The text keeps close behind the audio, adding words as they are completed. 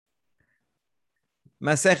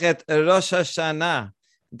Masechet Rosh Hashanah,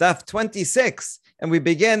 Daf 26, and we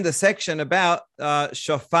begin the section about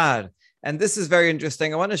shofar. And this is very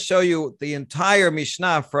interesting. I want to show you the entire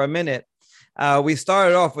Mishnah for a minute. We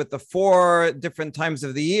started off with the 4 different times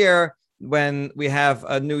of the year when we have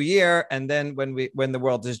a new year, and then when the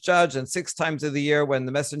world is judged, and 6 times of the year when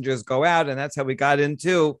the messengers go out, and that's how we got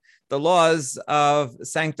into the laws of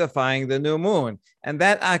sanctifying the new moon. And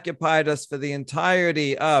that occupied us for the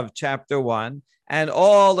entirety of chapter 1 and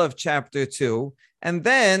all of chapter 2. And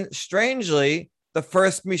then, strangely, the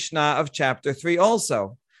first Mishnah of chapter 3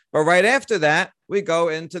 also. But right after that, we go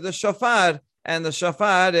into the shofar. And the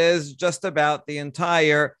shofar is just about the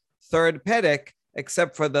entire third Perek,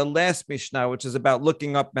 except for the last Mishnah, which is about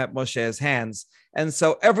looking up at Moshe's hands. And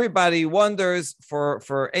so everybody wonders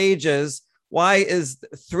for ages, why is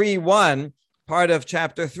 3:1 part of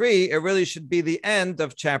chapter 3? It really should be the end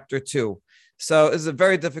of chapter 2. So it's a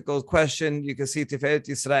very difficult question. You can see Tiferet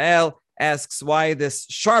Yisrael asks why this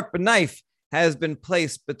sharp knife has been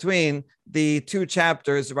placed between the 2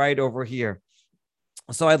 chapters right over here.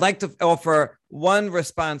 So I'd like to offer one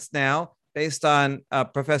response now based on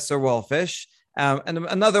Professor Wolfish, and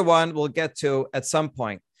another one we'll get to at some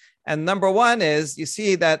point. And number one is, you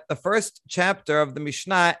see that the first chapter of the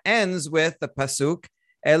Mishnah ends with the pasuk,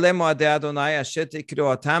 Ele mo'adei Adonai asher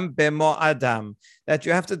tikru otam bemo'adam, that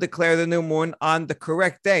you have to declare the new moon on the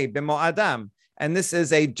correct day, bemo'adam. And this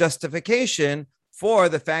is a justification for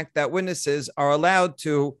the fact that witnesses are allowed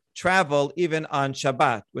to travel even on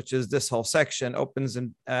Shabbat, which is this whole section opens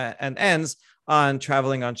and ends on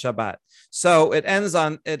traveling on Shabbat. So it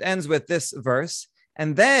ends with this verse,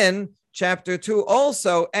 and then chapter 2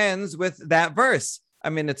 also ends with that verse. I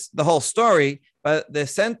mean, it's the whole story, but the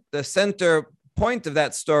center point of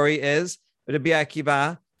that story is Rabbi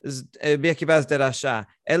Akiva's derasha,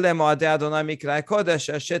 Ele mo'adei Adonai mikra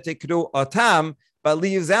kodesh asher tikru otam, but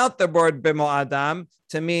leaves out the word b'mo'adam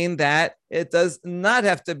to mean that it does not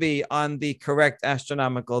have to be on the correct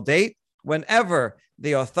astronomical date. Whenever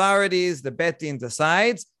the authorities, the Bet Din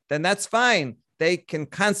decides, then that's fine. They can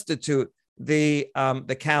constitute the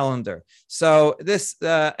calendar. So this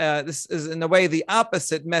is in a way the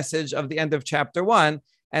opposite message of the end of chapter 1.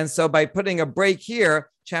 And so by putting a break here,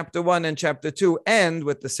 chapter 1 and chapter 2 end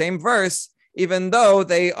with the same verse, even though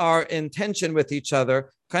they are in tension with each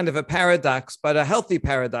other, kind of a paradox, but a healthy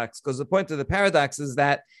paradox, because the point of the paradox is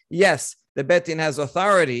that, yes, the Bet Din has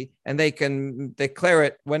authority and they can declare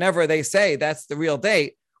it whenever they say that's the real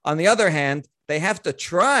date. On the other hand, they have to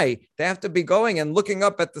try. They have to be going and looking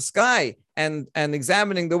up at the sky and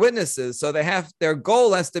examining the witnesses. So their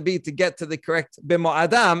goal has to be to get to the correct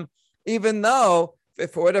b'mo'adam, even though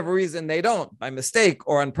if for whatever reason they don't, by mistake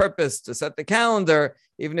or on purpose to set the calendar,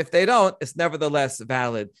 even if they don't, it's nevertheless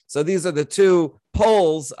valid. So these are the 2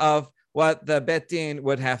 poles of what the Bet Din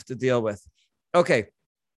would have to deal with. Okay,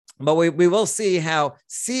 but we will see how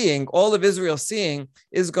seeing, all of Israel seeing,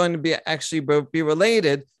 is going to be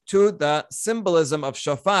related to the symbolism of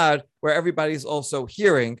shofar, where everybody's also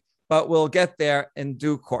hearing, but we'll get there in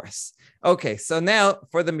due course. Okay, so now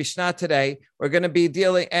for the Mishnah today, we're going to be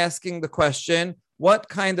asking the question, what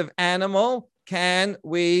kind of animal can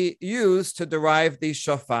we use to derive the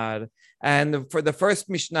shofar? And for the first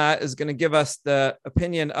Mishnah is going to give us the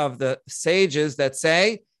opinion of the sages that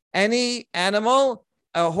say any animal,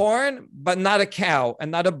 a horn, but not a cow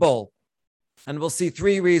and not a bull. And we'll see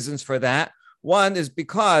 3 reasons for that. One is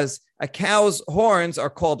because a cow's horns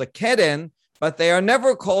are called a keren, but they are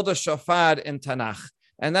never called a shofar in Tanakh.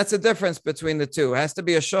 And that's the difference between the 2. It has to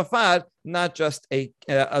be a shofar, not just a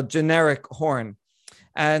generic horn.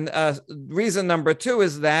 And reason number 2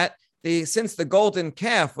 is that since the golden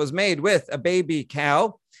calf was made with a baby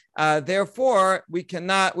cow, therefore we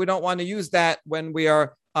don't want to use that when we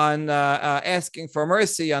are on asking for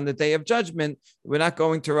mercy on the day of judgment. We're not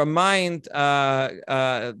going to remind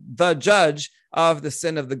the judge of the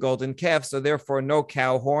sin of the golden calf, so therefore no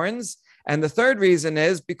cow horns. And the third reason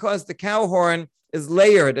is because the cow horn is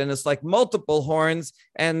layered and it's like multiple horns,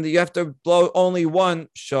 and you have to blow only one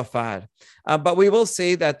shofar. But we will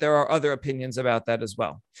see that there are other opinions about that as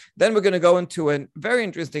well. Then we're going to go into a very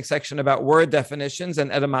interesting section about word definitions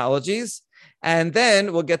and etymologies. And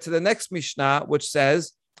then we'll get to the next Mishnah, which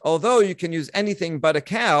says, although you can use anything but a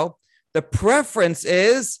cow, the preference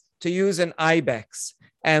is to use an ibex.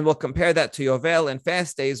 And we'll compare that to Yovel and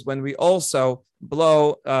fast days when we also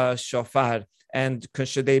blow shofar. And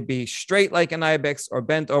should they be straight like an ibex or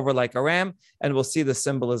bent over like a ram? And we'll see the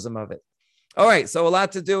symbolism of it. All right, so a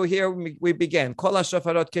lot to do here. We begin. Kol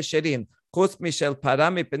hashofarot kesherin, chutz mishel para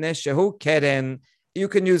mipnei shehu keren. You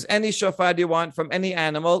can use any shofar you want from any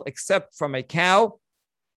animal except from a cow,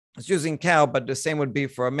 It's using cow, but the same would be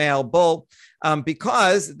for a male bull,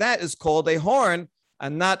 because that is called a horn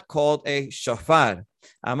and not called a shofar.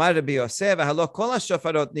 Amar Rabbi Yosef, v'halo kol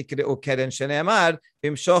hashofarot nikre'u keren shene'amar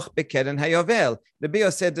bimshoch bekeren hayovel. Rabbi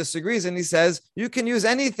Yosef disagrees and he says you can use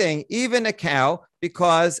anything, even a cow,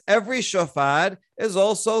 because every shofar is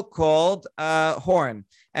also called horn.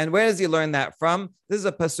 And where does he learn that from? This is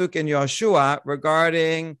a pasuk in Yoshua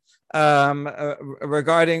regarding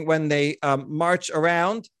when they march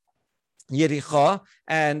around Yericho,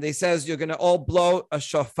 and he says you're going to all blow a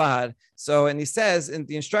shofar. So, and he says in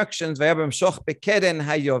the instructions, "Vayabim bekeren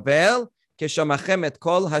hayovel keshamachem et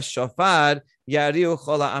kol hashofar yariu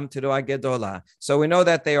chol ha'am teruah gedola." So we know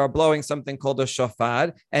that they are blowing something called a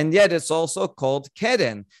shofar, and yet it's also called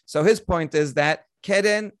keren. So his point is that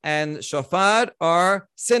keren and shofar are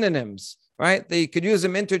synonyms, right? They could use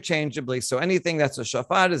them interchangeably. So anything that's a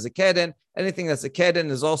shofar is a keren. Anything that's a keren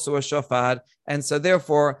is also a shofar. And so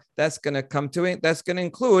therefore, that's going to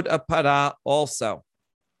include a para also.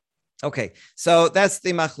 Okay, so that's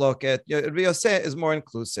the machloket. Rabbi Yosef is more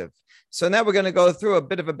inclusive. So now we're going to go through a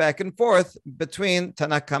bit of a back and forth between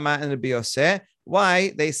Tanna Kama and Rabbi Yosef,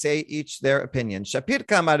 why they say each their opinion. Shapir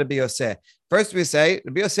Kama Rabbi Yosef. First we say,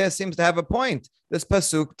 Rabbi Yosef seems to have a point. This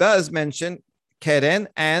pasuk does mention keren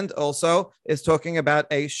and also is talking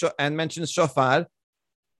about and mentions shofar.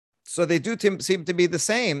 So they do seem to be the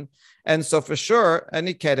same. And so for sure,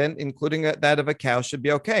 any keren, including that of a cow, should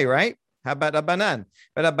be okay, right? How about Rabbanan?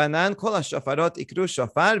 But Rabbanan, kol ha-shofarot ikru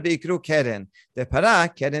shofar v'ikru keren. The para,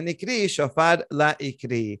 keren ikri, shofar la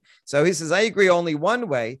ikri. So he says, I agree only one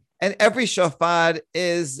way, and every shofar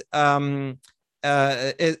is a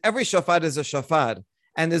shofar,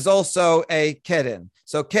 and there's also a keren.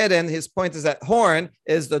 So keren, his point is that horn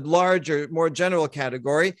is the larger, more general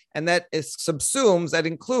category, and that subsumes, that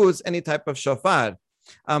includes any type of shofar.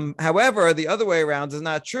 However, the other way around is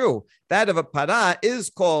not true. That of a para is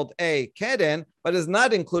called a keren, but is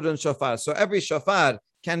not included in shofar. So every shofar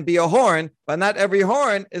can be a horn, but not every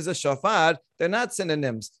horn is a shofar. They're not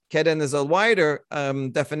synonyms. Keren is a wider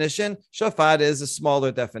definition. Shofar is a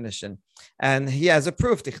smaller definition. And he has a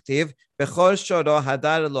proof. Tichtiv, bechor shoro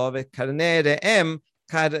hadar lo vekarnei re'em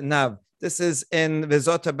kar nav. This is in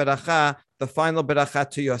Vizota Beracha, the final Beracha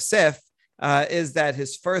to Yosef. Is that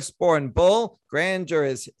his firstborn bull, grandeur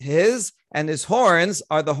is his, and his horns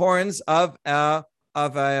are the horns of a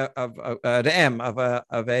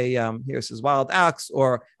ram, here's his wild ox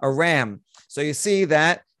or a ram. So you see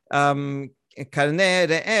that karnei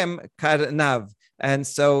re'em karnav, and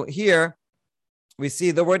so here we see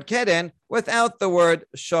the word keren without the word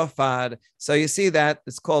shofar. So you see that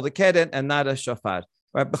it's called a keren and not a shofar.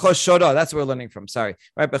 Right, b'chol shoro, that's what we're learning from. Sorry,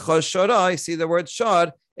 right, b'chol shoro. You see the word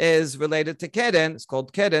shor is related to keren. It's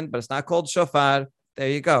called keren, but it's not called shofar. There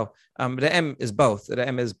you go. Re'em is both.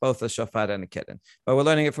 Re'em is both a shofar and a keren, but we're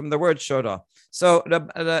learning it from the word shoro. So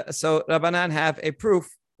Rabbanan have a proof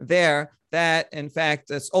there that in fact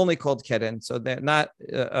it's only called keren. So they're not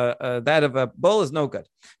that of a bull is no good.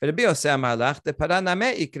 But Rabbi Yosef Malach the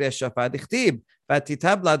paraname ikre shofar dichtib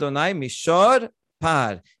vatitab ladonai mishor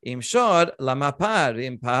par im shor lama par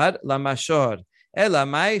im par lama shor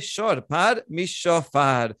elamai shor par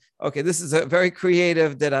mishofar. Okay, this is a very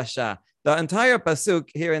creative derasha. The entire pasuk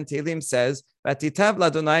here in Tehillim says vatitav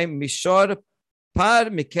ladonai mishor par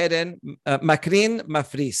mikeren makrin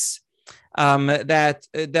mafris.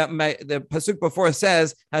 The pasuk before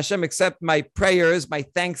says Hashem accept my prayers, my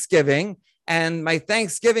thanksgiving, and my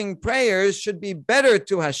thanksgiving prayers should be better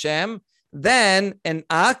to Hashem than an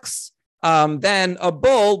ox, than a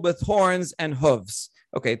bull with horns and hooves.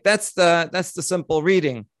 Okay, that's the simple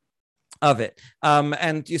reading of it.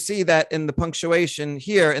 And you see that in the punctuation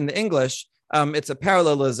here in the English, it's a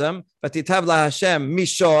parallelism. Vatitav la Hashem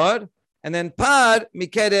mishor, and then par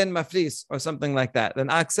mikeren mafris, or something like that.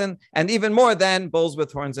 Then oxen, and even more than bulls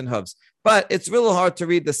with horns and hooves. But it's really hard to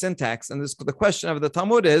read the syntax. And the question of the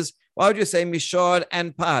Talmud is, why would you say mishor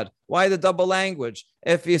and par? Why the double language?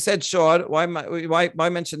 If you said shor, why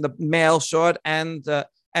mention the male shor and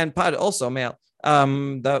par also male?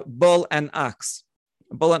 The bull and ox.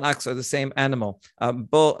 Bull and ox are the same animal.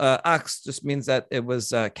 Ox just means that it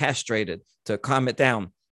was castrated to calm it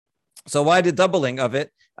down. So why the doubling of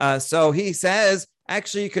it? So he says,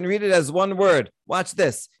 actually, you can read it as one word. Watch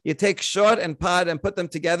this. You take shor and par and put them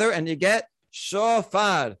together, and you get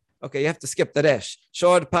shofar. Okay, you have to skip the resh.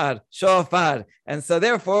 Shor par, shofar. And so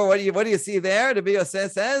therefore, what do you see there? The Rabbi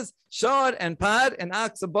says, shor and par, an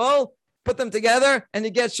ox, a bull, put them together, and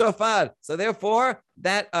you get shofar. So therefore,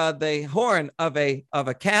 that the horn of a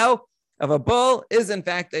cow, of a bull, is in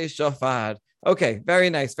fact a shofar. Okay, very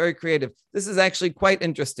nice, very creative. This is actually quite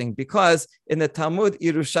interesting because in the Talmud,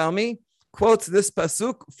 Yerushalmi quotes this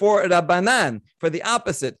pasuk for Rabbanan, for the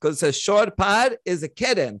opposite, because it says shor pad is a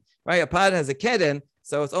keden, right? A pad has a keden,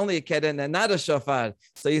 so it's only a keden and not a shofar.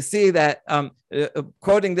 So you see that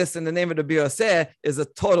quoting this in the name of the Bioseh is a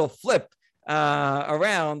total flip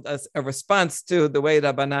around as a response to the way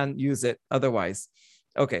Rabbanan use it otherwise.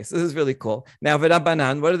 Okay, so this is really cool. Now,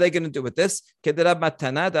 V'Rabbanan, what are they going to do with this? Kedrab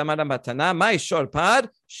matana, damara matana, my shorpad,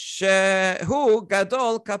 shehu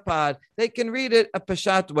gadol kapad. They can read it a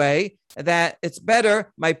pashat way that it's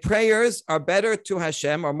better. My prayers are better to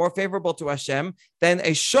Hashem, or more favorable to Hashem than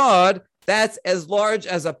a shod that's as large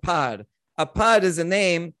as a pod. A pod is a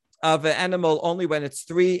name of an animal only when it's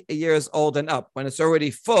 3 years old and up. When it's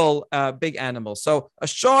already full, big animal. So a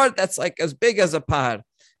shod that's like as big as a pod.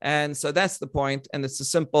 And so that's the point, and it's a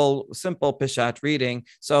simple pishat reading.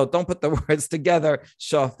 So don't put the words together,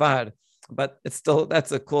 shofar, but it's still,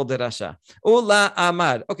 that's a cool derasha. Ula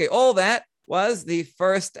amad. Okay, all that was the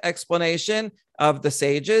first explanation of the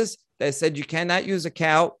sages. They said you cannot use a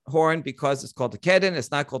cow horn because it's called a kedin, it's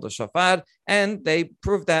not called a shofar, and they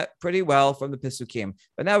proved that pretty well from the Pesukim.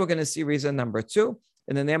 But now we're going to see reason number 2.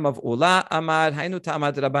 In the name of Ula Amar Hainu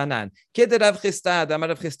Tamad Rabbanan. Kid Rav Chisda, Damar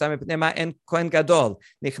Rav Chisda Mipnei Ma En Kohen Gadol.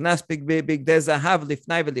 Nichnas Bigdei Zahav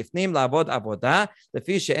Lifnai V'Lifnim La'avod Avoda.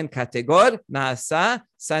 Lefi she'en kategor Naasa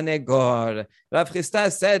Sanegor. Rav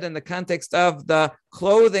Chisda said in the context of the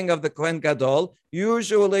clothing of the Kohen Gadol,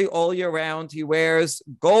 usually all year round he wears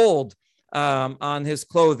gold on his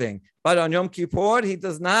clothing. But on Yom Kippur, he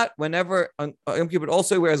does not. Whenever on Yom Kippur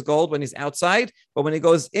also wears gold when he's outside, but when he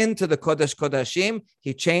goes into the Kodesh Kodashim,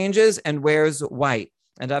 he changes and wears white.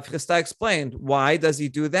 And Rav Chisda explained, why does he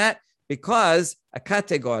do that? Because a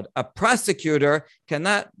kategor, a prosecutor,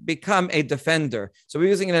 cannot become a defender. So we're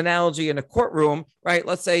using an analogy in a courtroom, right?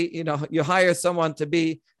 Let's say, you hire someone to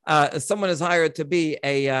be, someone is hired to be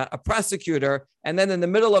a prosecutor, and then in the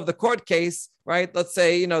middle of the court case, right? Let's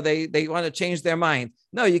say, they want to change their mind.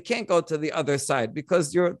 No, you can't go to the other side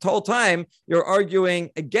because the whole time you're arguing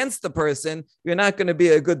against the person. You're not going to be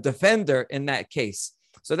a good defender in that case.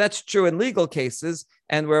 So that's true in legal cases.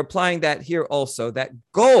 And we're applying that here also, that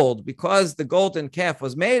gold, because the golden calf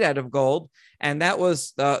was made out of gold, and that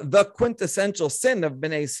was the quintessential sin of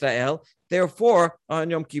Bnei Israel. Therefore, on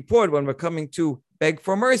Yom Kippur, when we're coming to beg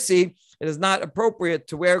for mercy, it is not appropriate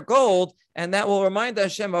to wear gold, and that will remind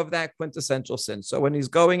Hashem of that quintessential sin. So when he's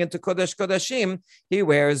going into Kodesh Kodashim, he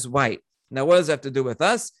wears white. Now, what does that have to do with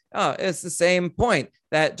us? It's the same point,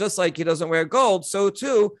 that just like he doesn't wear gold, so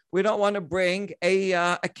too, we don't want to bring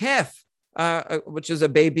a calf, which is a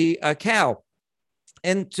baby cow,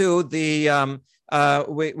 into the,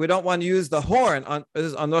 we don't want to use the horn on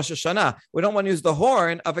Rosh Hashanah. We don't want to use the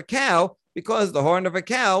horn of a cow, because the horn of a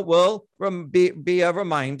cow will be a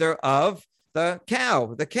reminder of the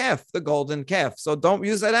cow, the calf, the golden calf. So don't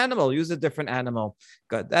use that animal, use a different animal.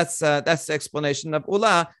 Good. That's the explanation of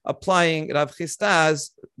Ula, applying Rav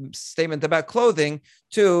Chisda's statement about clothing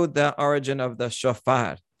to the origin of the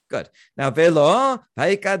shofar. Good. Now, velo,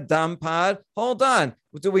 haika dampar. Hold on.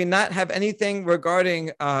 Do we not have anything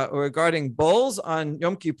regarding bulls on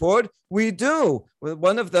Yom Kippur? We do.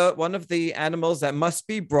 One of the animals that must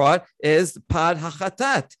be brought is pad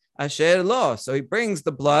hachatat. Asher lo. So he brings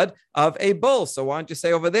the blood of a bull. So why don't you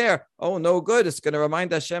say over there, oh, no good, it's going to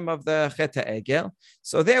remind Hashem of the Chet HaEgel.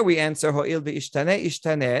 So there we answer, ho'il v'ishtaneh,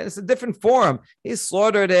 ishtaneh. It's a different form. He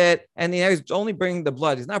slaughtered it, and he's only bringing the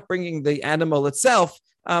blood. He's not bringing the animal itself,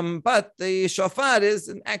 but the shofar is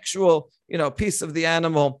an actual, piece of the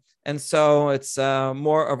animal. And so it's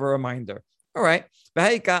more of a reminder. All right.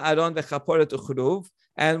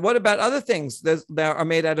 And what about other things that are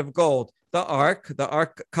made out of gold? The ark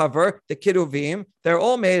cover, the kiruvim, they're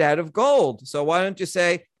all made out of gold. So why don't you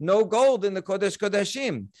say no gold in the Kodesh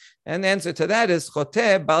Kodashim? And the answer to that is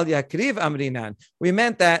Choteh bal yakriv amrinan. We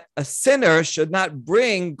meant that a sinner should not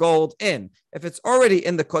bring gold in. If it's already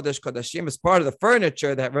in the Kodesh Kodashim as part of the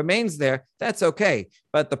furniture that remains there, that's okay.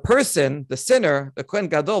 But the person, the sinner, the Kohen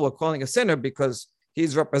Gadol, we're calling a sinner because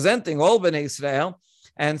he's representing all Bnei Israel,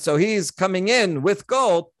 and so he's coming in with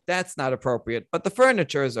gold, that's not appropriate. But the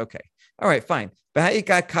furniture is okay. All right, fine. But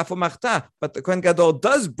the Kohen Gadol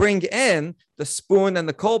does bring in the spoon and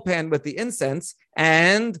the coal pan with the incense,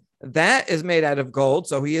 and that is made out of gold,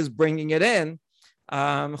 so he is bringing it in.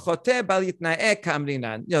 That's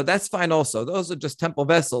fine also. Those are just temple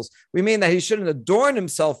vessels. We mean that he shouldn't adorn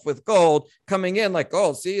himself with gold, coming in like,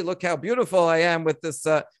 oh, see, look how beautiful I am with this,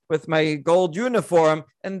 with my gold uniform,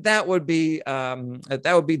 and that would be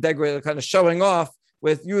degraded, kind of showing off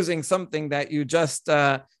with using something that you just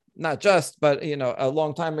not just, but a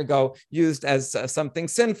long time ago used as something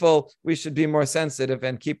sinful, we should be more sensitive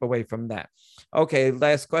and keep away from that. Okay,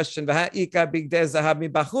 last question. Yeah,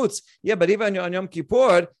 but even on Yom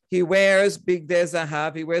Kippur, he wears bigdei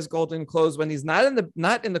zahav. He wears golden clothes when he's not in the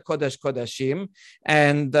Kodesh Kodashim,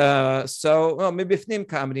 and mibifnim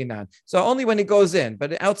kamrinan. So only when he goes in,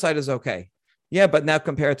 but outside is okay. Yeah, but now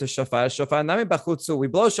compare it to shofar. Shofar nami bachutzu. We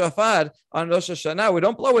blow shofar on Rosh Hashanah. We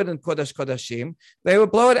don't blow it in Kodesh Kodashim. They would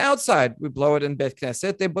blow it outside. We blow it in Bet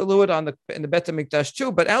Knesset. They blew it in the Bet HaMikdash too,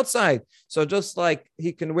 but outside. So just like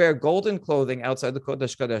he can wear golden clothing outside the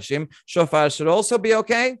Kodesh Kodashim, shofar should also be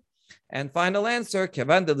okay. And final answer,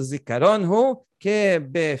 kevan de zikaron hu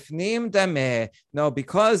kebefnim dameh. No,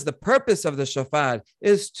 because the purpose of the shofar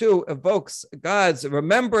is to evoke God's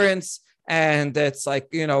remembrance. And it's like,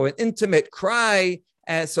 an intimate cry.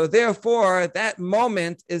 And so therefore, that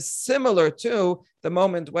moment is similar to the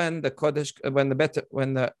moment when the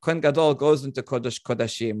Kohen Gadol goes into Kodesh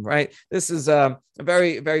Kodashim, right? This is a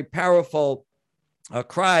very, very powerful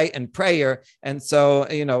cry and prayer. And so,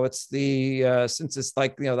 it's since it's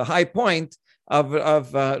like, the high point of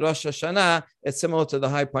Rosh Hashanah, it's similar to the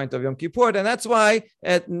high point of Yom Kippur, and that's why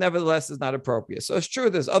it nevertheless is not appropriate. So it's true,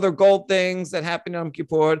 there's other gold things that happen in Yom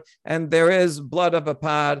Kippur, and there is blood of a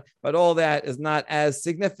pod, but all that is not as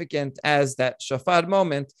significant as that shofar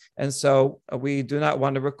moment, and so we do not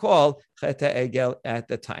want to recall Chet HaEgel at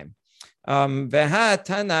the time.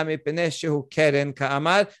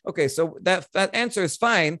 Okay, so that answer is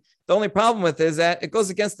fine. The only problem with it is that it goes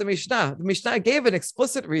against the Mishnah. The Mishnah gave an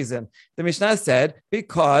explicit reason. The Mishnah said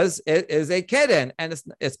because it is a keren, and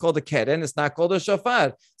it's called a keren. It's not called a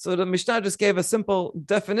shofar. So the Mishnah just gave a simple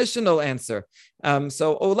definitional answer.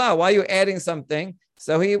 So Ola, why are you adding something?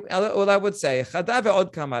 So Ola would say, Chada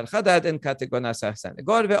ve'od kamar, Chada in kategona sahsan.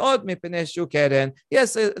 God ve'od mipnei shu keren.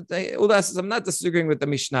 Yes, Ola says, I'm not disagreeing with the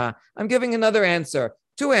Mishnah. I'm giving another answer.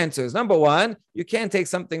 Two answers. Number one, you can't take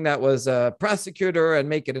something that was a prosecutor and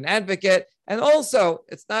make it an advocate. And also,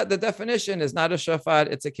 it's not, the definition is not a shofar,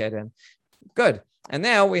 it's a keren. Good. And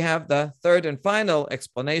now we have the third and final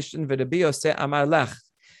explanation. V'Rabbi Yosef amar lach.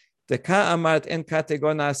 Deka amart en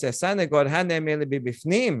kategona se sanegor hanemele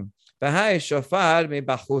bibifnim. V'hai shofar mi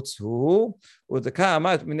bachutz hu. Udeka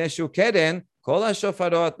amart mineshu keren. Wait,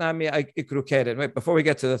 before we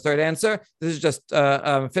get to the third answer, this is just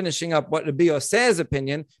finishing up what Rabbi Yosef's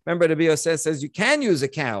opinion. Remember, Rabbi Yosef says you can use a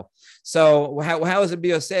cow. So how is Rabbi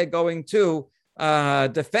Yosef going to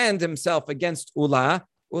defend himself against Ula?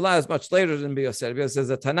 Ula is much later than Rabbi Yosef. Rabbi Yosef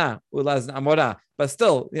is a Tana. Ula is an Amorah. But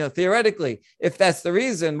still, theoretically, if that's the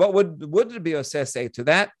reason, what would Rabbi Yosef say to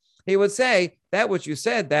that? He would say that which you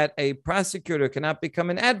said, that a prosecutor cannot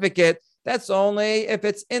become an advocate, that's only if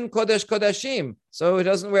it's in Kodesh Kodashim, so he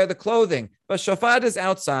doesn't wear the clothing. But shofar is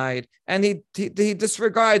outside, and he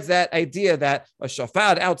disregards that idea that a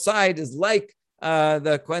shofar outside is like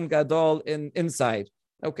the Kohen Gadol inside.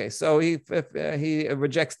 Okay, so he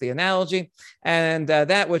rejects the analogy, and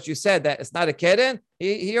that what you said, that it's not a keren,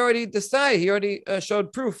 he already decided, he already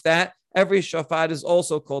showed proof that every shofar is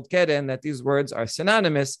also called keren, that these words are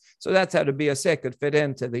synonymous. So that's how Rabbi Yosef could fit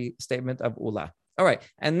into the statement of Ula. All right,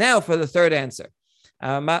 and now for the third answer.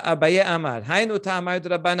 Abaye Amar, Hainu Ta'amar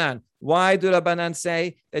Rabbanan. Why do Rabbanan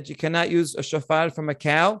say that you cannot use a shofar from a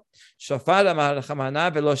cow? Shofar Amar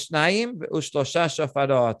Chamana velo shnayim ve'ushlosha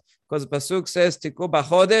shofarot. Because the pasuk says Tiku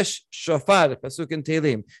b'chodesh shofar. Pasuk in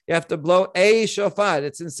Tehillim. You have to blow a shofar.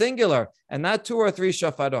 It's in singular and not two or three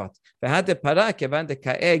shofarot. והדפרה כיוון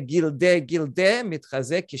דכאה גילדה גילדה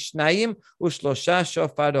מתחזק כשניים ושלושה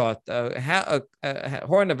שופרות. A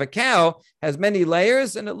horn of a cow has many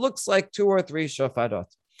layers and it looks like two or three shofarot.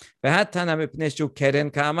 All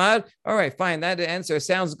right, fine. That answer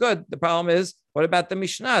sounds good. The problem is, what about the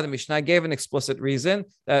Mishnah? The Mishnah gave an explicit reason.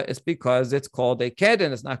 It's because it's called a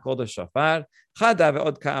keren. It's not called a shofar. Chada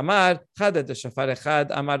ve'od ka'amar. Chada de shofar echad.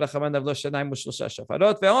 Amar rachaman avlo shanayim u'shlosha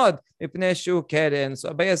shofarot ve'od mipnei shu keren. So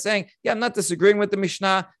Abaye is saying, yeah, I'm not disagreeing with the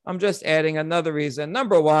Mishnah. I'm just adding another reason.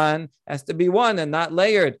 Number one has to be one and not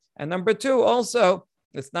layered. And number two, also,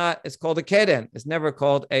 it's called a keren. It's never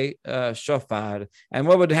called a shofar. And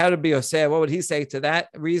how would Rabbi Yosef, what would he say to that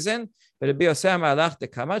reason? Rabbi Yosef malach de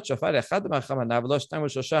kamat shofar echad ma'chamanav lo shnayim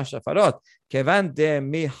u'shlosha shofarot kevan de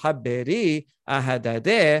mihaberi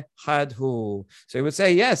ahadadeh hadhu. So he would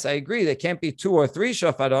say, yes, I agree. There can't be two or three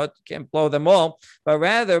shofarot. You can't blow them all.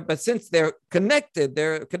 But since they're connected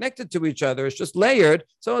to each other. It's just layered.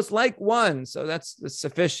 So it's like one. So that's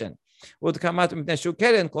sufficient. And the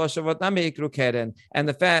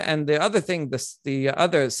other thing, the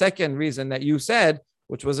other second reason that you said,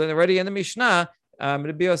 which was already in the Mishnah,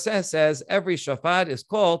 Rabbi Yosef says every shofar is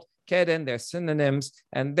called keren, they're synonyms.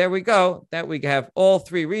 And there we go, that we have all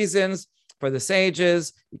three reasons for the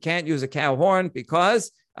sages. You can't use a cow horn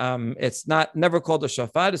because it's never called a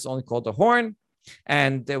shofar, it's only called a horn.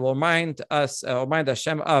 And it will remind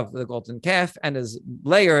Hashem of the golden calf and is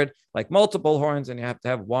layered like multiple horns, and you have to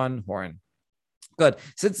have one horn. Good.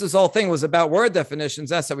 Since this whole thing was about word definitions,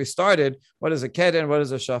 that's how we started. What is a keren? What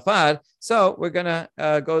is a shofar? So we're going to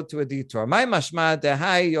go to a detour. My mashma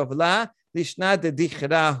dehai yovla lishna de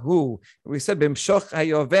dichrahu. We said bimshoch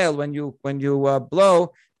hayovel, when you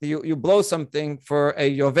blow, you blow something for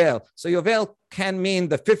a yovel. So yovel can mean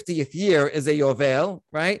the 50th year is a yovel,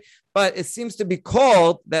 right? But it seems to be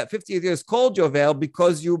called, that 50th year is called yovel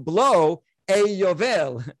because you blow a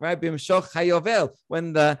yovel, right? Bimshoch hayovel,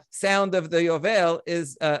 when the sound of the yovel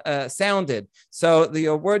is sounded. So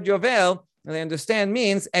the word yovel, they understand,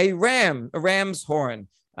 means a ram's horn.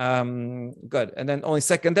 Good. And then only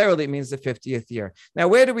secondarily it means the 50th year. Now,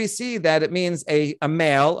 where do we see that it means a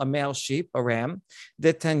male sheep, a ram?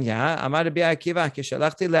 Detanya, Amar Rabbi Akiva,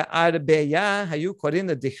 kishalachti le'arbeya hayu korin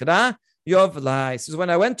ledichra yovla. Says, when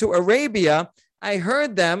I went to Arabia, I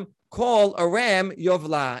heard them call a ram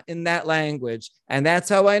yovla in that language. And that's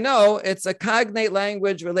how I know it's a cognate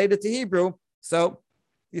language related to Hebrew. So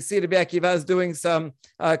you see Rabbi Akiva is doing some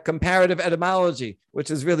comparative etymology, which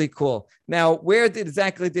is really cool. Now, where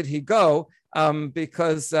exactly did he go?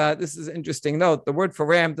 Because this is an interesting note. The word for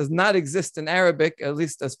ram does not exist in Arabic, at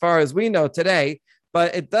least as far as we know today,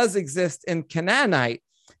 but it does exist in Canaanite.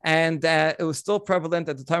 And it was still prevalent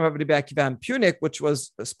at the time of Rabbi Akiva in Punic, which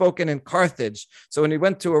was spoken in Carthage. So when he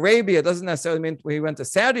went to Arabia, it doesn't necessarily mean when he went to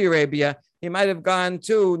Saudi Arabia, he might have gone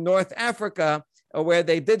to North Africa, where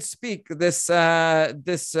they did speak this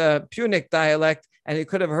Punic dialect, and he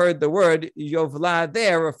could have heard the word yovla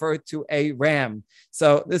there referred to a ram.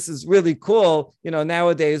 So this is really cool. You know,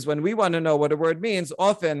 nowadays when we want to know what a word means,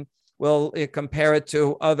 often we'll compare it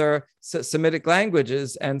to other Semitic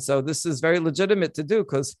languages, and so this is very legitimate to do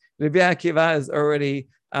because Rabbi Akiva is already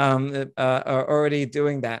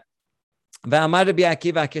doing that. Rabbi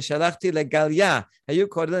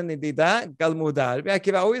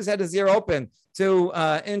Akiva always had his ear open to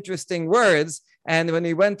interesting words. And when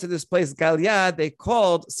he went to this place, Galia, they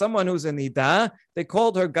called someone who's a nida, they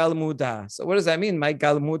called her Galmuda. So what does that mean? My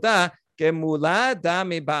Galmuda, Gemula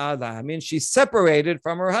dami ba'ala. I mean, she's separated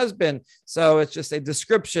from her husband. So it's just a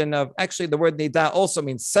description of, actually the word nida also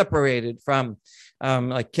means separated from,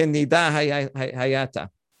 like kinida hayata.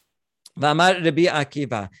 ואמר רבי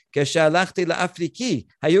עקיבא, כשהלכתי לאפריקי,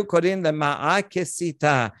 היו קוראים למעה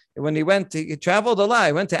כסיתה. When he traveled a lot,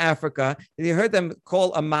 he went to Africa, and he heard them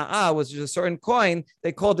call a ma'a, which is a certain coin,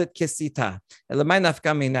 they called it kesita.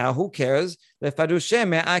 Now, who cares? Lefarushe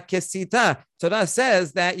me'a kesita. Torah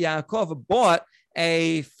says that Yaakov bought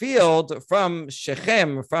a field from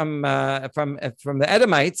Shechem, from the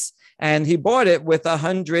Edomites, and he bought it with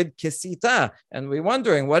 100 kesita. And we're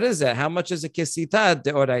wondering, what is it? How much is a kesita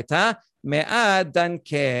deoraita? Me'a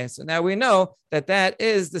danke. So now we know that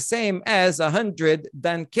is the same as 100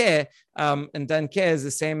 danke, and danke is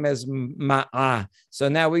the same as ma'a. So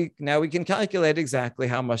now we can calculate exactly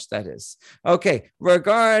how much that is. Okay,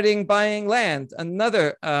 regarding buying land,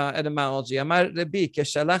 another etymology. Amar Rabbi,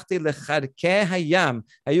 keshalachti lecharke hayam,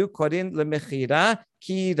 hayu korin lemechira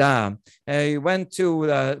kira. He went to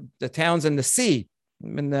the towns in the sea,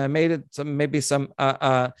 and made it some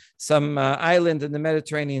island in the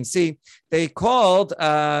Mediterranean Sea. They called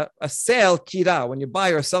a sale kira. When you buy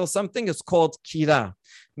or sell something, it's called kira.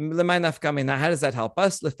 How does that help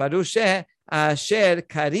us? Lefarushe asher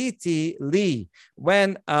kariti li.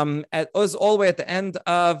 When it was all the way at the end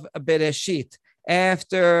of Bereshit,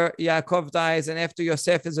 after Yaakov dies and after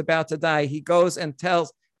Yosef is about to die, he goes and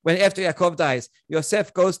tells, after Yaakov dies,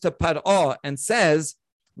 Yosef goes to Paro and says,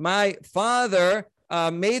 my father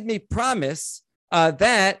made me promise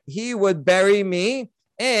that he would bury me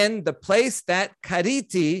in the place that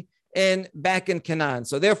Kariti back in Canaan.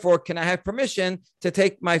 So therefore, can I have permission to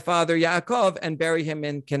take my father Yaakov and bury him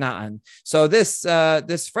in Canaan? So this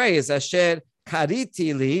phrase, Asher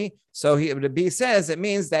Kariti li, so Rabbi says it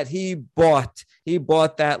means that he bought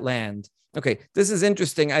that land. Okay, this is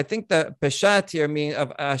interesting. I think the peshat here mean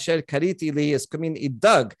of Asher Kariti li is coming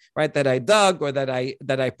idug, right? That I dug or that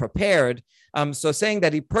I prepared. So saying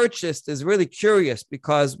that he purchased is really curious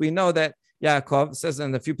because we know that Yaakov, says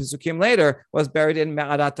in a few Pesukim later, was buried in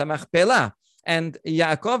Me'arat HaMachpelah. And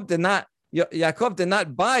Yaakov did not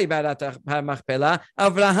buy Me'arat HaMachpelah,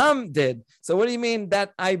 Avraham did. So what do you mean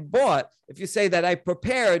that I bought? If you say that I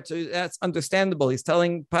prepared, that's understandable. He's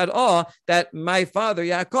telling Paro that my father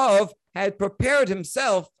Yaakov had prepared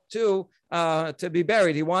himself to to be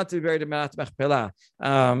buried. He wanted to be buried in Me'arat Machpelah.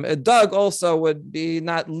 Dug also would be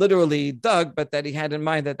not literally dug, but that he had in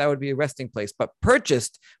mind that that would be a resting place. But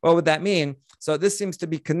purchased, what would that mean? So this seems to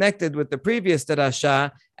be connected with the previous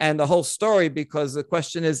Darasha and the whole story, because the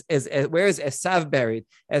question is where is Esav buried?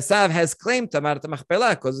 Esav has claim to Me'arat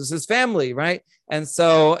Machpelah because it's his family, right? And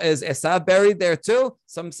so is Esav buried there too?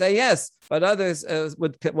 Some say yes, but others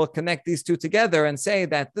will connect these two together and say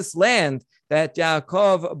that this land that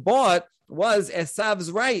Yaakov bought was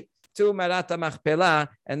Esav's right to Me'arat Machpelah,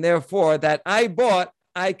 and therefore that I bought,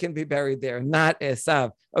 I can be buried there, not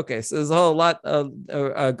Esav. Okay, so there's a whole lot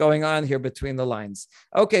going on here between the lines.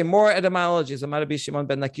 Okay, more etymologies. Amar Rabbi Shimon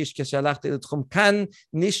ben Lakish keshalachti l'tchum kan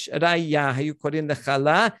nishraya hayu korin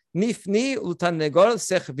lechala nifni utanegol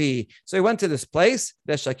sechvi. So he went to this place,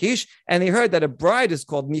 Besh Lakish, and he heard that a bride is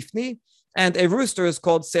called Nifni and a rooster is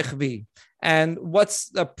called Sechvi. And what's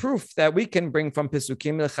the proof that we can bring from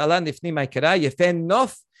Pesukim? Lechala nifni ma'ikera yefen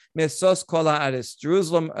nof Mesos Kol Haaretz.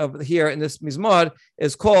 Jerusalem here in this Mizmor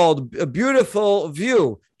is called a beautiful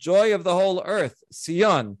view, joy of the whole earth,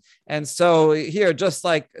 Sion. And so here, just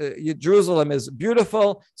like Jerusalem is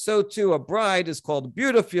beautiful, so too a bride is called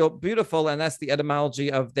beautiful, and that's the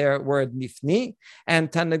etymology of their word nifni.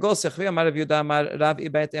 And Tanegol Sechvi Amar Rav Yehuda Amar Rav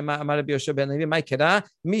Ibet Ema Amar Rabbi Yoshua ben Levi Ma'ikera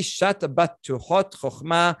Mishat Bat Tuhot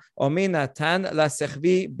Chochma Ominatan La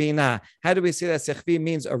Sechvi Bina. How do we see that Sechvi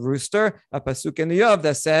means a rooster? A pasuk in the Yov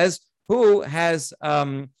that says, who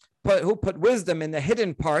put wisdom in the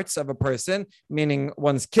hidden parts of a person, meaning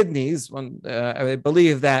one's kidneys. I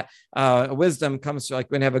believe that wisdom comes from,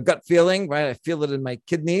 like when I have a gut feeling, right? I feel it in my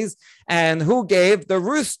kidneys. And who gave the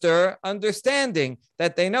rooster understanding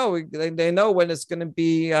that they know when it's going to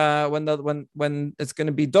be when it's going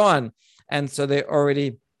to be dawn, and so they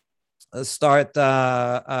already start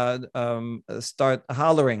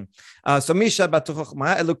hollering. So Misha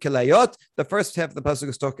Batuchma Elu Kilayot. The first half of the pasuk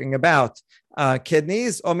is talking about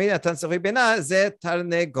kidneys.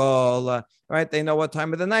 Right? They know what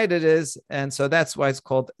time of the night it is, and so that's why it's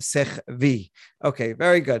called Sechvi. Okay,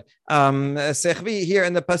 very good. Sechvi here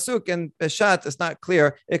in the pasuk and Peshat is not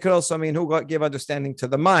clear. It could also mean who gave understanding to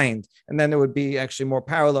the mind, and then it would be actually more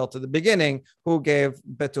parallel to the beginning. Who gave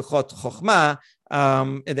Betuchot Chochma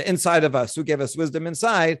in the inside of us? Who gave us wisdom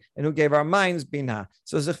inside, and who gave our minds Bina?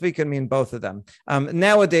 So Sechvi can mean both of them.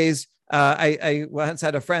 Nowadays, I once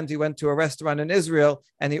had a friend who went to a restaurant in Israel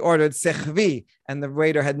and he ordered sechvi, and the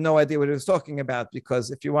waiter had no idea what he was talking about,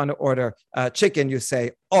 because if you want to order chicken, you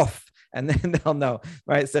say off, and then they'll know,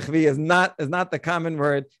 right? Sechvi is not the common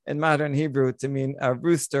word in modern Hebrew to mean a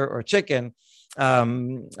rooster or chicken.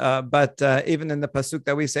 But even in the pasuk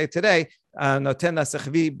that we say today, Noten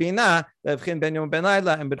sechvi bina, levchin ben yom ben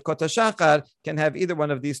laila, and Birkot HaShachar can have either one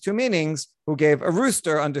of these two meanings: who gave a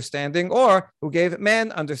rooster understanding, or who gave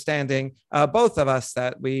man understanding. Both of us,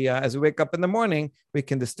 that we, as we wake up in the morning, we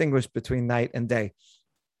can distinguish between night and day.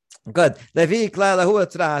 Good. Levi ikla lahu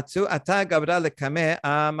atratu ata gabra lekame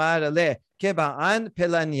amar le keba'an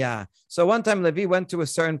pelanya. So one time Levi went to a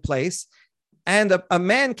certain place, and a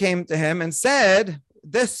man came to him and said,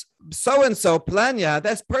 this so-and-so, planya,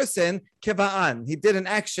 this person, kiva'an. He did an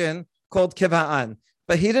action called kiva'an,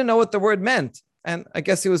 but he didn't know what the word meant. And I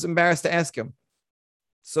guess he was embarrassed to ask him.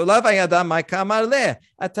 So Lavayada my kamar le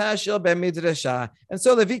atashil bemidrasha. And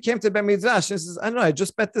so Levi came to Bemidrash and says, I don't know, I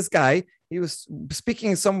just met this guy. He was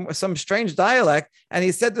speaking some strange dialect, and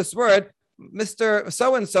he said this word, Mr.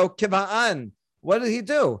 So-and-so, kiva'an. What did he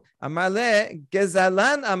do? Amarle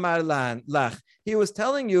gezalan amarlan lach. He was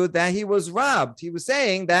telling you that he was robbed. He was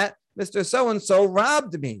saying that Mr. So-and-so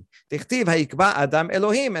robbed me. Dichtiv ha'ikba adam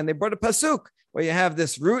Elohim. And they brought a pasuk where you have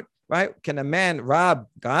this root, right? Can a man rob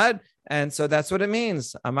God? And so that's what it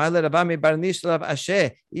means. That's the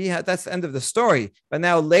end of the story. But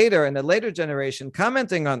now later, in the later generation,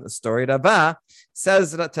 commenting on the story, Rava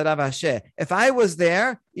says to Rav Asher, if I was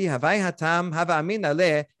there, I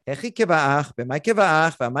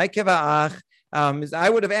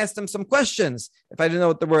would have asked him some questions if I didn't know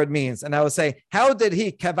what the word means. And I would say, how did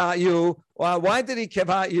he keva you? Well, why did he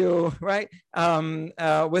keva you? Right?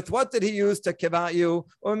 With what did he use to keva you?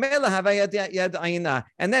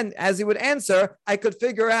 And then as he would answer, I could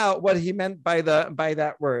figure out what he meant by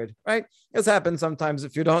that word. Right? This happens sometimes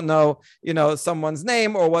if you don't know, someone's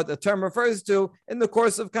name or what the term refers to. In the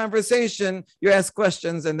course of conversation, you ask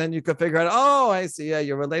questions and then you can figure out, oh, I see, yeah,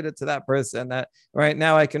 you're related to that person. That right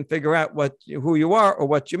now I can figure out who you are or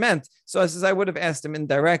what you meant. So I would have asked him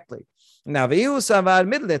indirectly. Now, yeah, but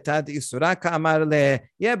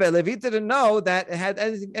Levi didn't know that it had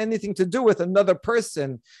anything to do with another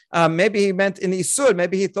person. Maybe he meant in Isur.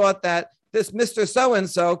 Maybe he thought that this Mr.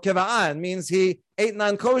 So-and-so, kiva'an, means he ate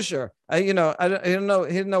non-kosher. I don't know.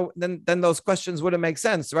 He didn't know. Then those questions wouldn't make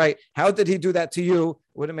sense, right? How did he do that to you?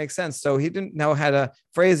 Wouldn't make sense. So he didn't know how to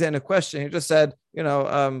phrase it in a question. He just said,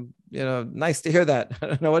 nice to hear that. I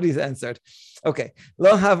don't know what he's answered. Okay.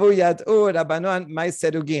 Lo havu yad'u rabbanon mai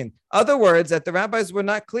sedugin. Other words that the rabbis were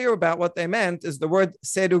not clear about what they meant is the word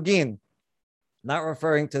sedugin. Not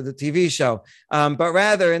referring to the TV show, but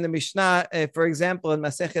rather in the Mishnah, for example, in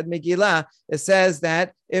Masechet Megillah, it says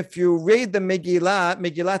that if you read the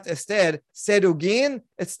Megillat Esther, sedugin,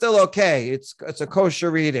 it's still okay. It's a kosher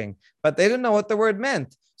reading. But they didn't know what the word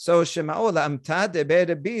meant. So Shema'u la'amta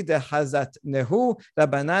de'be de hazat nehu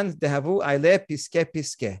rabanan dehavu aile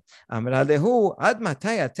piske. Amra lehu ad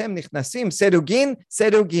matay atem nichnasim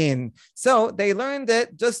sedugin. So they learned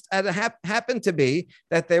it just as it happened to be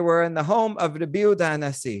that they were in the home of Rabbi Yehuda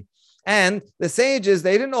Hanasi. And the sages,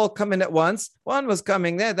 they didn't all come in at once. One was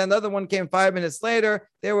coming there, then the other one came 5 minutes later.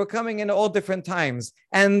 They were coming in at all different times.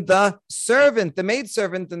 And the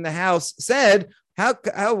maidservant in the house said,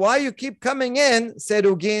 why you keep coming in?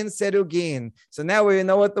 Sedugin. So now we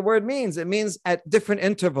know what the word means. It means at different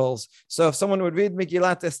intervals. So if someone would read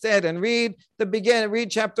Megillat Esther and read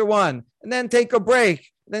chapter 1, and then take a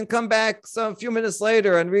break, then come back a few minutes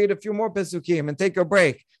later and read a few more Pesukim and take a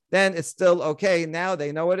break, then it's still okay. Now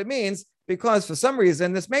they know what it means because for some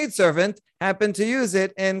reason this maidservant happened to use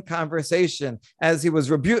it in conversation as she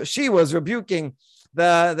was rebuking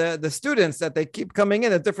the students that they keep coming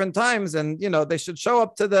in at different times, and they should show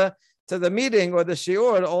up to the meeting or the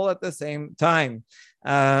shiur all at the same time.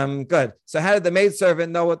 Good. So how did the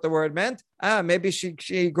maidservant know what the word meant? Maybe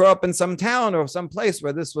she grew up in some town or some place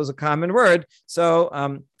where this was a common word.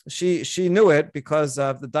 So she knew it because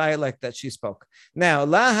of the dialect that she spoke. Now,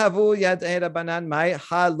 la havu yad rabanan mai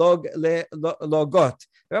ha logot.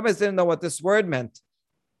 The rabbis didn't know what this word meant.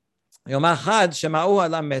 Yom achad shema'u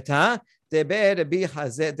alam meta.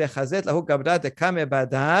 דחזת להוא גברה דקמה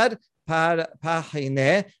בדר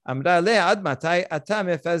פחינה אמרה לה עד מתי אתה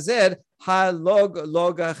מפזר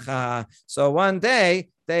הלוגך. So one day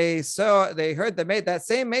they heard that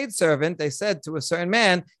same maidservant, they said to a certain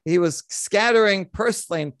man, he was scattering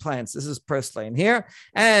purslane plants. This is purslane here.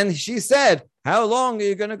 And she said, how long are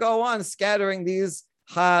you going to go on scattering these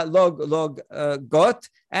got?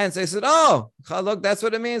 And so he said, chalog, that's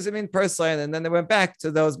what it means. It means purslane. And then they went back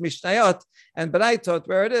to those mishnayot and Baraitot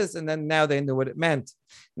where it is. And then now they knew what it meant.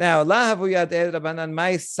 Now, this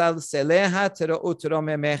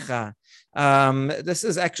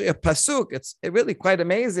is actually a pasuk. It's really quite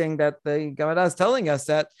amazing that the Gemara is telling us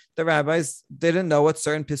that the rabbis didn't know what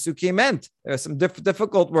certain pasukim meant. There are some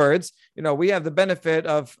difficult words. We have the benefit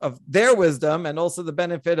of their wisdom and also the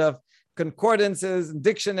benefit of concordances and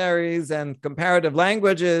dictionaries and comparative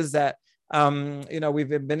languages that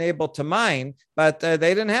we've been able to mine, but they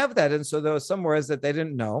didn't have that, and so there were some words that they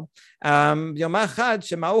didn't know. Yom achad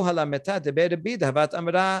shema'u halameta deber bi davat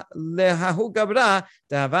amra lehahu gabra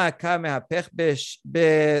dava ka mehapech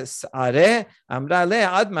bes'areh amra le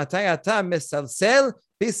ad matay ata mesalsel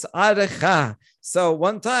bis'arecha. So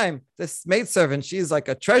one time, this maidservant, she's like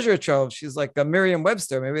a treasure trove. She's like a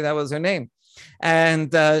Merriam-Webster. Maybe that was her name.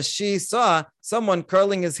 And she saw someone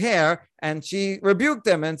curling his hair, and she rebuked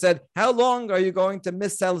him and said, how long are you going to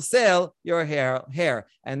misalsel your hair?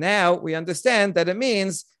 And now we understand that it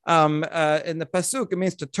means, in the pasuk, it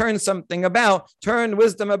means to turn something about, turn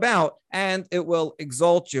wisdom about, and it will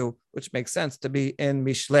exalt you, which makes sense to be in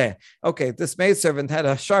Mishle. Okay, this maidservant had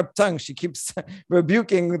a sharp tongue. She keeps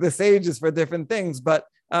rebuking the sages for different things, but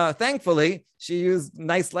thankfully, she used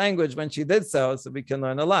nice language when she did so we can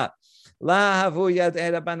learn a lot. La havu yad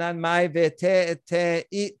rabanan mai v'tiha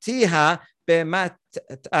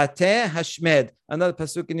b'mat'ateh hashmed. Another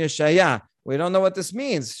pasuk in Yeshaya. We don't know what this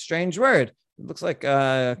means. Strange word. It looks like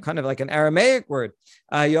kind of like an Aramaic word.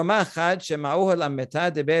 Yom achad shema'u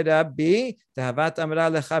lameta deber rabbi tehavat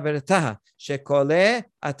amra lechaberta shekole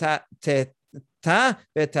ta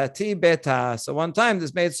betati beta. So one time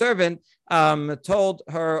this maidservant told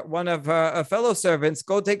one of her fellow servants,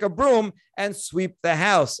 go take a broom and sweep the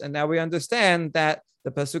house. And now we understand that the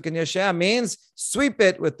pasuk in Yeshaya means sweep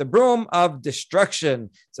it with the broom of destruction.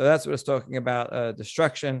 So that's what it's talking about,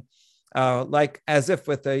 destruction, like as if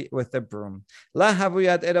with a broom. La havu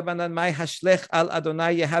yad erabanan mai hashlech al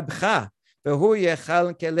Adonai yehabcha v'hu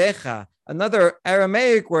yechal kelecha. Another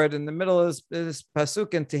Aramaic word in the middle of this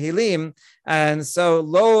pasuk in Tehillim, and so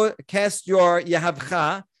lo, cast your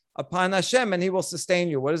Yehavcha upon Hashem, and He will sustain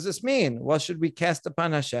you. What does this mean? What should we cast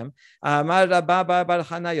upon Hashem? Amar Rabba bar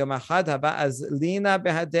Chana yom achad hava azlina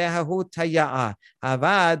behadehahu taya'a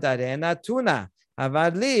hava darena tuna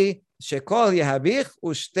hava li shekol yehavich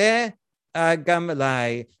ushte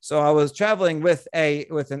gamalai. So I was traveling with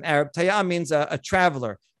an Arab. Taya means a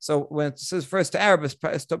traveler. So when it says first to Arab,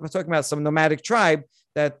 it's talking about some nomadic tribe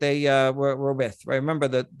that they were with. Right? Remember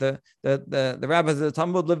the rabbis of the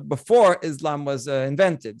Talmud lived before Islam was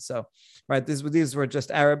invented. So right, these were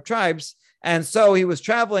just Arab tribes. And so he was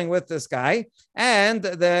traveling with this guy, and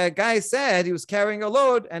the guy said he was carrying a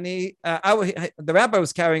load, and the rabbi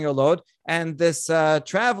was carrying a load, and this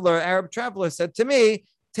Arab traveler said to me,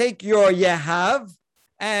 "Take your yahav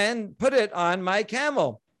and put it on my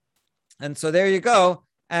camel." And so there you go.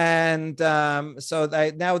 And now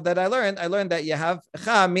that I learned that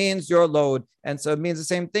yahav means your load, and so it means the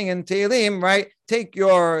same thing in Tehillim, right? Take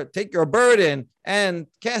your burden and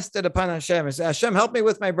cast it upon Hashem. And say, Hashem, help me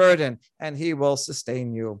with my burden, and He will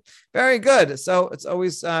sustain you. Very good. So it's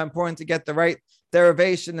always important to get the right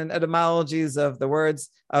derivation and etymologies of the words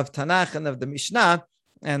of Tanakh and of the Mishnah,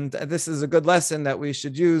 and this is a good lesson that we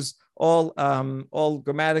should use all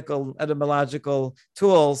grammatical, etymological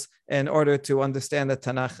tools in order to understand the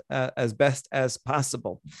Tanakh as best as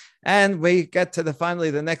possible. And we get to finally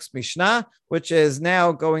the next Mishnah, which is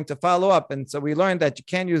now going to follow up. And so we learned that you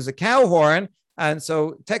can use a cow horn, and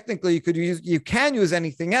so technically you can use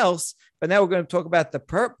anything else. But now we're going to talk about the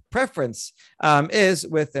preference is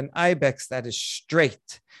with an ibex that is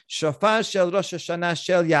straight. Shofar shel Rosh Hashanah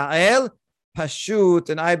shel Yael. Pashut,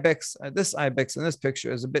 an ibex. This ibex in this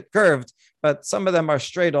picture is a bit curved, but some of them are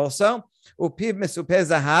straight also. Upiv misupeh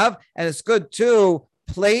zahav, and it's good to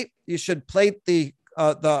plate. You should plate the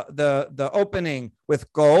opening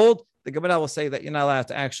with gold. The Gemara will say that you're not allowed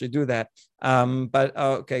to actually do that. But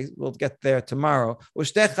okay, we'll get there tomorrow. And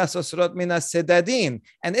in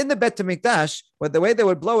the Bet HaMikdash, the way they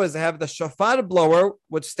would blow is they have the shofar blower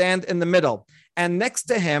would stand in the middle. And next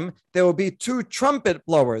to him, there will be two trumpet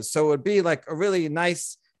blowers. So it would be like a really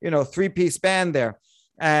nice, three-piece band there.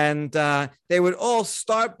 And they would all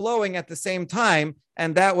start blowing at the same time,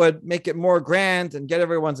 and that would make it more grand and get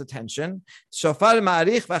everyone's attention. Even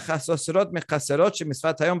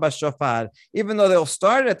though they'll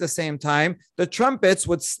start at the same time, the trumpets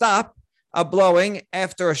would stop blowing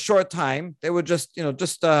after a short time. They would just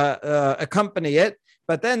accompany it.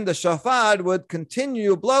 But then the shofar would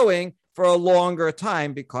continue blowing for a longer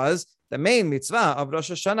time, because the main mitzvah of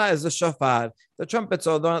Rosh Hashanah is the shofar. The trumpets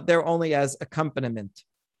are there only as accompaniment.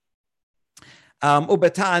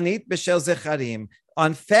 Ubeta'anit b'shel zecharim.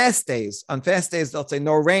 On fast days, they'll say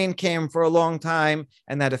no rain came for a long time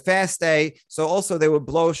and had a fast day. So also they would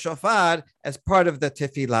blow shofar as part of the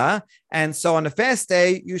tefillah. And so on a fast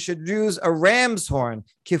day, you should use a ram's horn,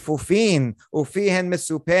 kifufin, ufihen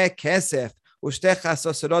mesupeh kesef. So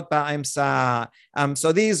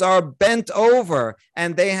these are bent over,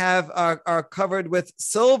 and they are covered with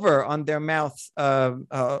silver on their mouth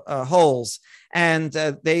holes. And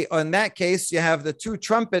in that case, you have the two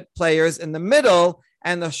trumpet players in the middle,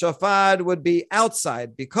 and the shofar would be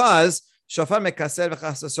outside, because shofar mekaser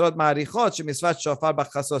v'chasosrot ma'arichot shemisvat shofar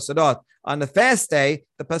b'chasosrot. On the fast day,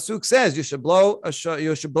 the pasuk says you should blow a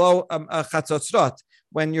chatzosrot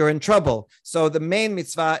when you're in trouble. So the main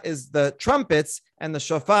mitzvah is the trumpets, and the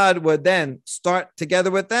shofar would then start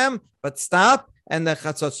together with them, but stop, and the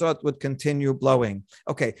chatzotzot would continue blowing.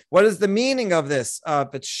 Okay, what is the meaning of this?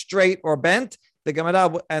 If it's straight or bent, the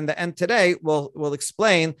Gemara and the end today will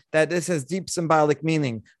explain that this has deep symbolic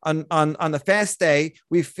meaning. On the fast day,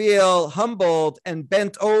 we feel humbled and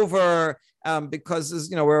bent over because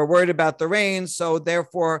we're worried about the rain. So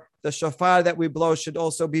therefore, the shofar that we blow should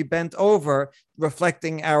also be bent over,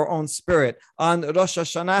 reflecting our own spirit. On Rosh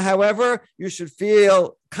Hashanah, however, you should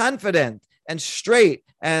feel confident and straight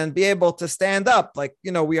and be able to stand up. Like,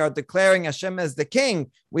 we are declaring Hashem as the king.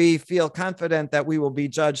 We feel confident that we will be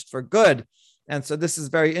judged for good. And so this is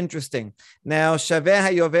very interesting. Now, another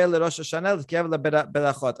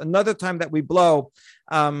time that we blow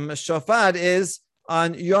shofar is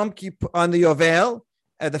on Yom Kippur, on the Yovel,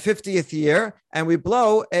 the 50th year, and we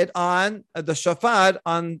blow it on the shofar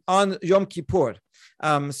on Yom Kippur.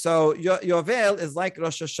 So Yovel is like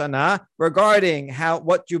Rosh Hashanah regarding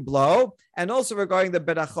what you blow, and also regarding the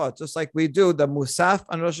berachot, just like we do the Musaf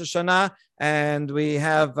on Rosh Hashanah, and we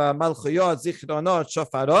have Malchuyot, Zichronot,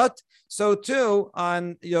 Shofarot. So too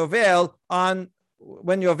on Yovel,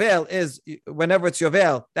 whenever it's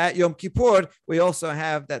Yovel, that Yom Kippur, we also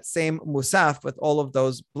have that same Musaf with all of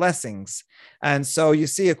those blessings. And so you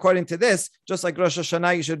see, according to this, just like Rosh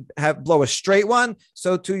Hashanah, you should blow a straight one.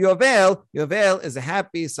 So to Yovel is a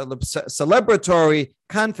happy, celebratory,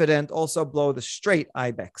 confident, also blow the straight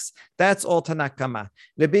ibex. That's all Tanakh Kama.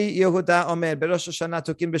 Rabbi Yehuda Omer Berosh Hashanah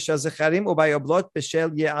tukin b'shel zecharim ubayoblot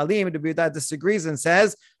b'shel ye'alim. Rabbi Yehuda disagrees and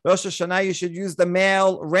says Rosh Hashanah you should use the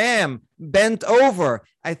male ram bent over.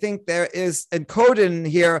 I think there is encoded in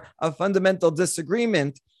here a fundamental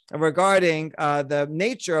disagreement regarding the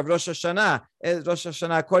nature of Rosh Hashanah. Rosh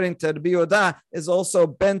Hashanah, according to Rabbi Yehuda, is also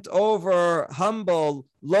bent over, humble,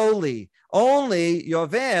 lowly. Only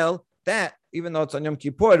Yovel, that even though it's on Yom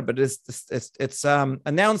Kippur, but it's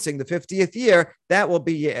announcing the 50th year, that will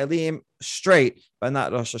be Ye'elim straight, but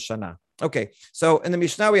not Rosh Hashanah. Okay, so in the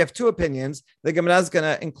Mishnah we have two opinions. The Gemara is going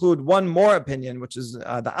to include one more opinion, which is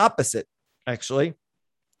the opposite, actually,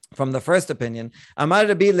 from the first opinion. Amar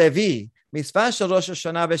Rabbi Levi. Misvah shel Rosh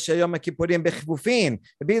Hashanah v'shel Yom Kippurim b'chifufin.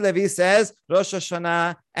 Rabbi Levi says Rosh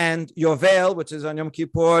Hashanah and Yovel, which is on Yom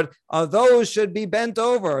Kippur, those should be bent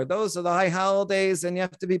over. Those are the high holidays, and you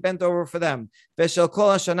have to be bent over for them. V'shel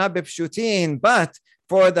Kol Hashanah b'pshutin. But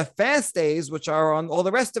for the fast days, which are on all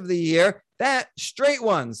the rest of the year, that straight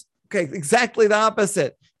ones. Okay, exactly the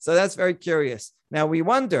opposite. So that's very curious. Now we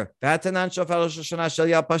wonder, the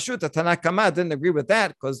Tanakh Kama didn't agree with that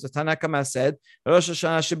because the Tanakh Kama said Rosh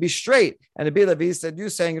Hashanah should be straight. And Rabbi Levi said, you're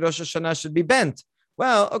saying Rosh Hashanah should be bent.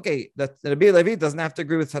 Well, okay, Rabbi Levi doesn't have to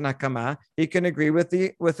agree with Tanakh Kama. He can agree with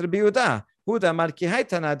Rabbi Yehuda. Huda Marki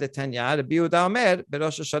Haitana de Tanya, Rabbi Yehuda Omer,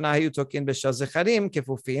 Berosh Hashanah hu tokin b'shel zecharim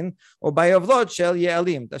kefufin, or bayovlot shel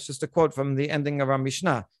ye'alim. That's just a quote from the ending of our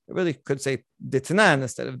Mishnah. It really could say Ditanan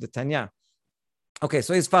instead of Ditanya. Okay,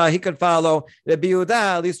 so he could follow Rabbi Yehuda,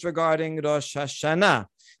 at least regarding Rosh Hashanah.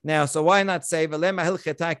 Now, so why not say Rabbi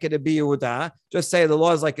Yehuda? Just say the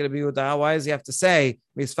law is like Rabbi Yehuda. Why does he have to say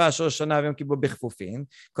Misvah Shel Shana Yom Kippur B'chfufin?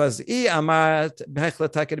 Because I amat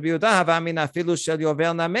B'chletak Rabbi Yehuda Havamina Filu Shel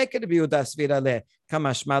Yovel Namek Rabbi Yehuda Svira Le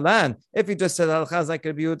Kamash Malan. If he just said Halachas like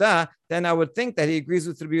Rabbi Yehuda, then I would think that he agrees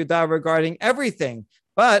with Rabbi Yehuda regarding everything.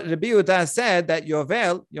 But Rabbi Yehuda said that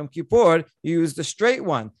Yovel, Yom Kippur, used the straight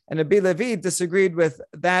one. And Rabbi Levi disagreed with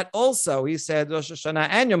that also. He said Rosh Hashanah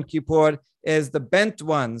and Yom Kippur is the bent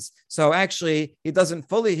ones. So actually, he doesn't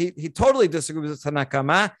fully, he totally disagrees with Tanakh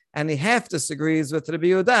Kama, and he half disagrees with Rabbi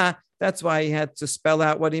Yehuda. That's why he had to spell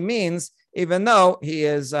out what he means, even though he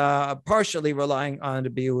is partially relying on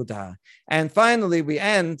Rabbi Yehuda. And finally, we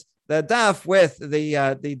end the daf with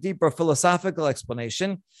the deeper philosophical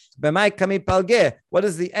explanation. What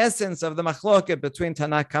is the essence of the machloket between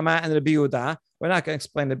Tanakh Kama and Rabbi Yehuda? We're not going to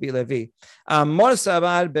explain Rabbi Levi. Mor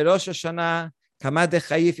savar berosh Hashanah kama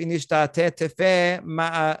dechayif inishtate tefe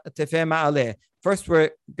ma'aleh. First, we're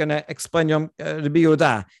going to explain Rabbi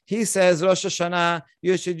Yehuda. He says, Rosh Hashanah,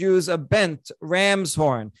 you should use a bent ram's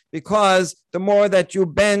horn, because the more that you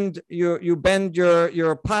bend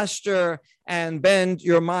your posture and bend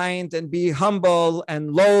your mind and be humble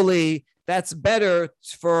and lowly, that's better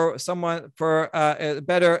for someone, for a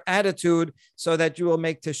better attitude, so that you will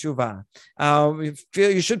make teshuvah.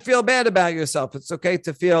 You should feel bad about yourself. It's okay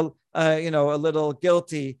to feel, a little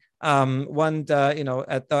guilty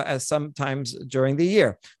as sometimes during the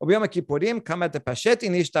year.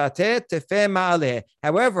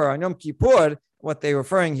 However, on Yom Kippur, what they're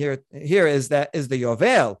referring here is the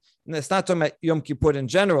Yovel. And it's not talking about Yom Kippur in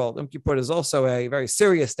general. Yom Kippur is also a very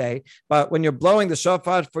serious day. But when you're blowing the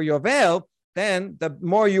shofar for Yovel, then the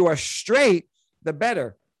more you are straight, the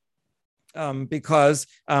better. Because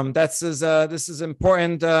this is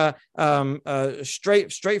important,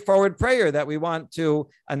 straightforward prayer that we want to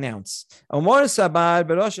announce. However,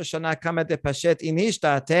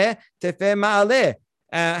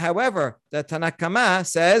 the Tanakh Kama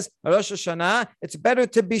says, Rosh Hashanah, it's better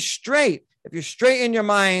to be straight. If you're straight in your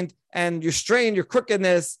mind and you're straight in your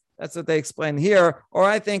crookedness, that's what they explain here. Or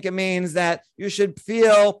I think it means that you should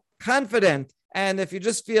feel confident. And if you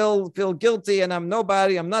just feel guilty and I'm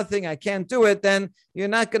nobody, I'm nothing, I can't do it, then you're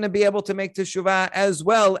not going to be able to make teshuvah as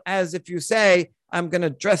well as if you say, I'm going to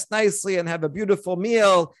dress nicely and have a beautiful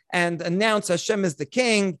meal and announce Hashem is the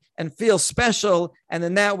king and feel special. And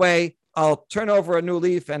in that way, I'll turn over a new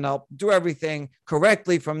leaf and I'll do everything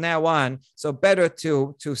correctly from now on. So better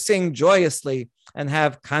to sing joyously and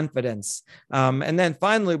have confidence. And then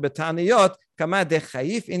finally, B'taniyot, kama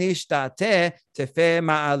dechayif inish ta'ateh tefeh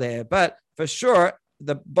ma'aleh. But for sure,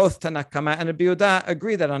 both Tanakh Kama and Rabbi Yehuda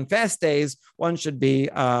agree that on fast days, one should be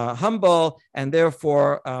humble and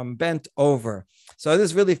therefore bent over. So this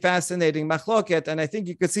is really fascinating machloket, and I think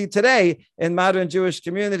you could see today in modern Jewish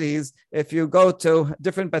communities, if you go to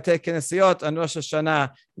different Batei Knesiyot on Rosh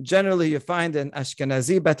Hashanah, generally you find in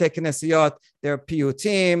Ashkenazi Batei Knesiyot, their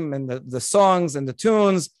piyutim and the songs and the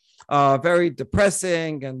tunes very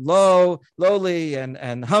depressing and lowly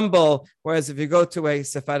and humble. Whereas if you go to a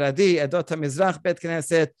Sephardi, Edot HaMizrach Bet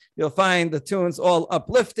Knesset, you'll find the tunes all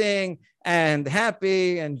uplifting and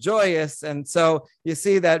happy and joyous. And so you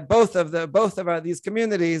see that both of these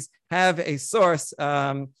communities have a source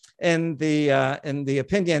in the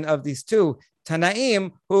opinion of these two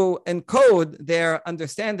Tanaim, who encode their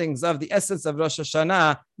understandings of the essence of Rosh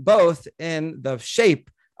Hashanah, both in the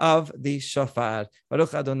shape of the shofar.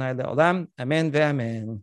 Baruch Adonai le'olam. Amen ve'amen.